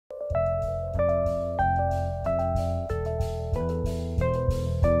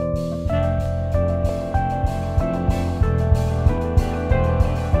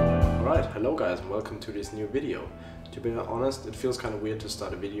Hello guys and welcome to this new video. To be honest, it feels kind of weird to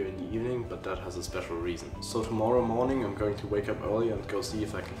start a video in the evening, but that has a special reason. So tomorrow morning I'm going to wake up early and go see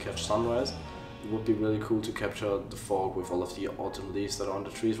if I can catch sunrise. It would be really cool to capture the fog with all of the autumn leaves that are on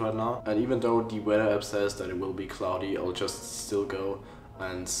the trees right now. And even though the weather app says that it will be cloudy, I'll just still go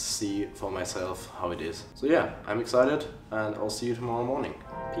and see for myself how it is. So yeah, I'm excited and I'll see you tomorrow morning.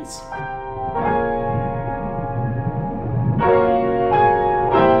 Peace.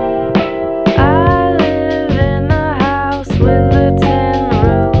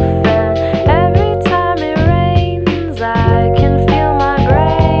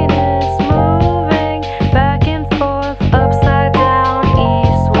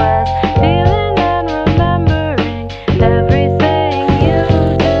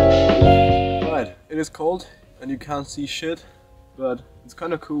 It's cold and you can't see shit, but it's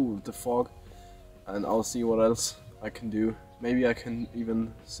kind of cool with the fog, and I'll see what else I can do. Maybe I can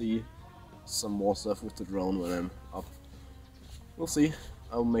even see some more stuff with the drone when I'm up. We'll see.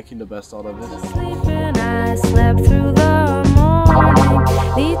 I'm making the best out of it. I slept through the morning.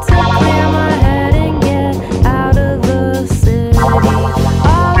 Need to clear my head and get out of the city.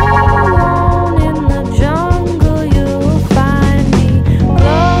 All alone in the jungle, you'll find me.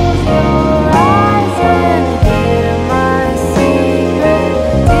 Close your eyes and hear my secret.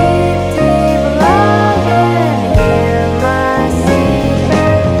 Deep, deep love and hear my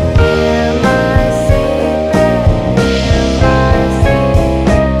secret. Hear my secret. Hear my secret.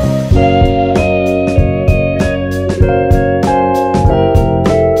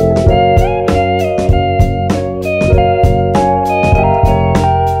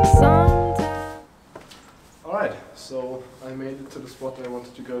 Alright, so I made it to the spot I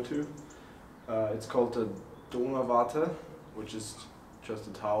wanted to go to. It's called the Donauwarte, which is just a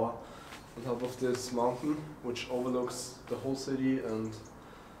tower on top of this mountain, which overlooks the whole city. And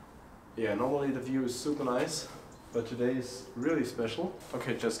yeah, normally the view is super nice, but today is really special.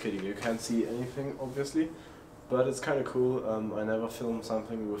 Okay, just kidding, you can't see anything obviously, but it's kind of cool. I never filmed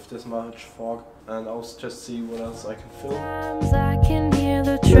something with this much fog, and I'll just see what else I can film. I can hear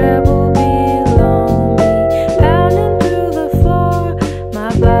the treble below me pounding through the floor. My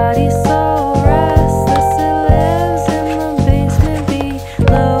body's so restless, it lives in the basement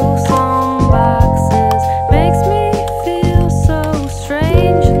below. Some boxes makes me feel so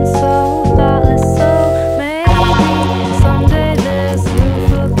strange and so thoughtless. So maybe someday this roof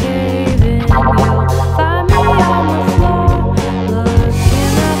will cave in. You'll find me on the floor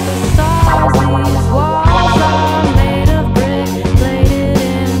looking at the stars. These walls are made of brick plated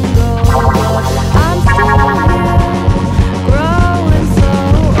in gold. I'm still here, growing so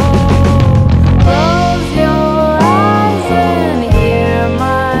old. Close your eyes and hear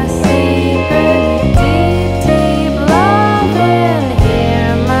my secret. Deep, deep love and hear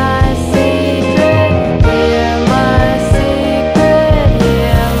my secret. Hear my secret.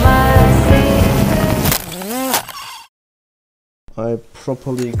 Hear my secret. I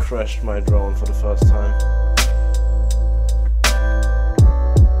properly crashed my drone for the first time.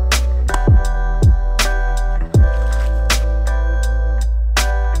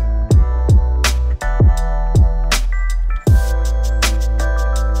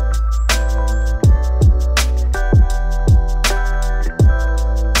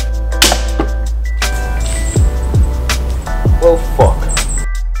 Well, fuck.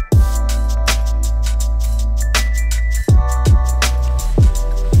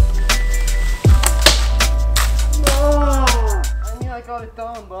 I got it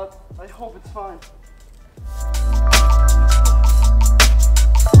down, but I hope it's fine.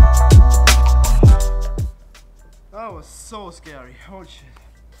 That was so scary. Holy shit.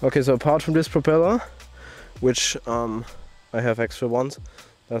 Okay, so apart from this propeller, which I have extra ones,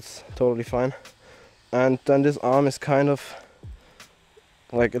 that's totally fine. And then this arm is kind of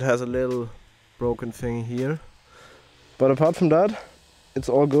like, it has a little broken thing here. But apart from that, it's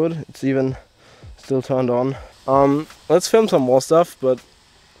all good. It's even still turned on. Let's film some more stuff, but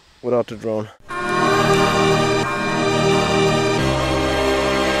without the drone.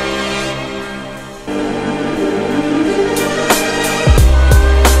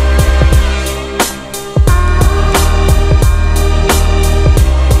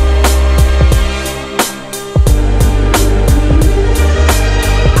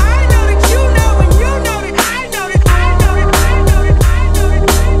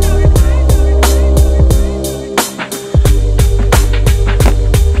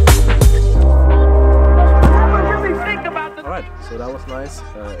 So that was nice,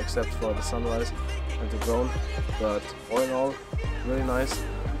 except for the sunrise and the drone, but all in all, really nice.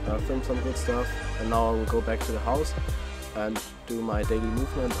 Filmed some good stuff, and now I will go back to the house and do my daily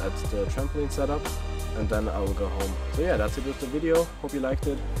movement at the trampoline setup, and then I will go home. So yeah, that's it with the video. Hope you liked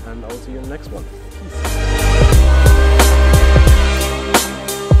it, and I'll see you in the next one. Peace.